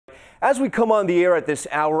As we come on the air at this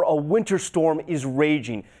hour, a winter storm is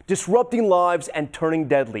raging, disrupting lives and turning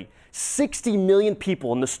deadly. 60 million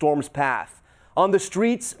people in the storm's path. On the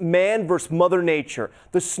streets, man versus Mother Nature.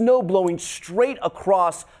 The snow blowing straight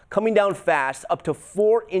across, coming down fast, up to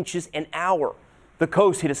 4 inches an hour. The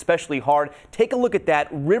coast hit especially hard. Take a look at that.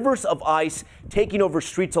 Rivers of ice taking over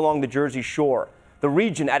streets along the Jersey Shore. The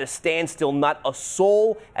region at a standstill, not a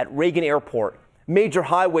soul at Reagan Airport. Major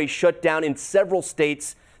highways shut down in several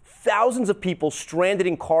states. Thousands of people stranded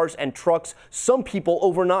in cars and trucks, some people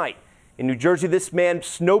overnight. In New Jersey, this man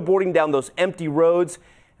snowboarding down those empty roads.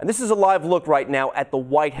 And this is a live look right now at the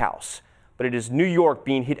White House. But it is New York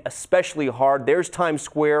being hit especially hard. There's Times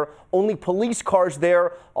Square, only police cars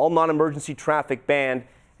there, all non-emergency traffic banned.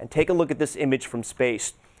 And take a look at this image from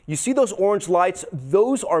space. You see those orange lights?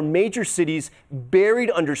 Those are major cities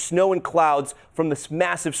buried under snow and clouds from this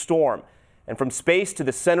massive storm. And from space to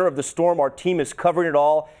the center of the storm, our team is covering it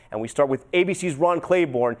all. And we start with ABC's Ron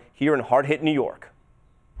Claiborne here in hard-hit New York.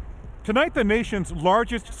 Tonight, the nation's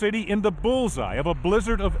largest city in the bullseye of a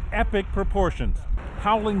blizzard of epic proportions.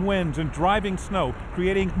 Howling winds and driving snow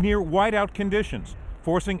creating near whiteout conditions,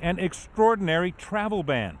 forcing an extraordinary travel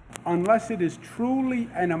ban. Unless it is truly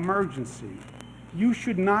an emergency, you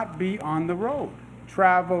should not be on the road.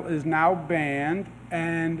 Travel is now banned,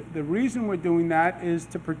 and the reason we're doing that is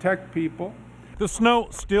to protect people. The snow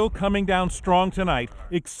still coming down strong tonight,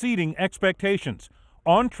 exceeding expectations.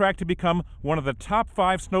 On track to become one of the top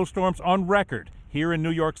 5 snowstorms on record here in New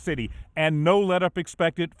York City, and no let-up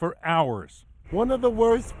expected for hours. One of the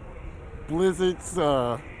worst blizzards,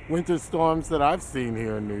 winter storms that I've seen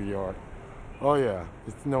here in New York. Oh yeah,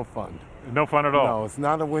 it's no fun. No fun at all? No, it's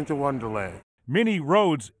not a winter wonderland. Many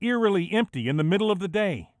roads eerily empty in the middle of the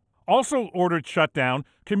day. Also ordered shut down,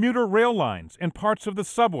 commuter rail lines and parts of the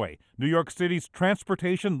subway, New York City's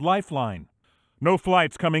transportation lifeline. No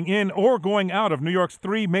flights coming in or going out of New York's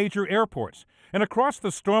 3 major airports. And across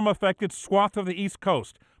the storm-affected swath of the East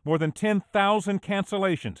Coast, more than 10,000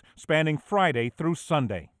 cancellations spanning Friday through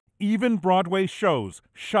Sunday. Even Broadway shows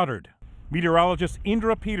shuttered. Meteorologist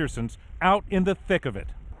Indra Peterson's out in the thick of it.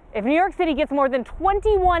 If New York City gets more than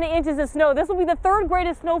 21 inches of snow, this will be the 3rd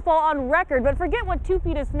greatest snowfall on record. But forget what 2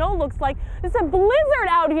 feet of snow looks like. It's a blizzard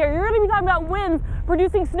out here. You're going to be talking about winds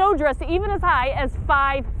producing snow drifts even as high as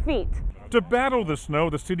 5 feet. To battle the snow,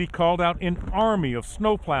 the city called out an army of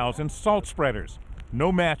snowplows and salt spreaders.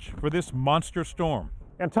 No match for this monster storm.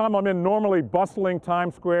 And Tom, I'm in normally bustling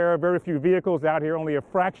Times Square. Very few vehicles out here, only a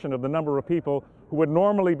fraction of the number of people who would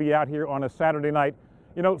normally be out here on a Saturday night.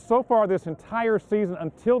 You know, so far this entire season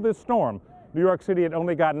until this storm, New York City had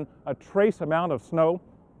only gotten a trace amount of snow.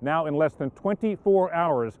 Now in less than 24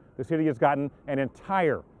 hours, the city has gotten an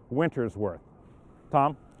entire winter's worth.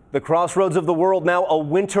 Tom? The crossroads of the world, now a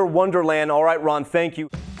winter wonderland. All right, Ron, thank you.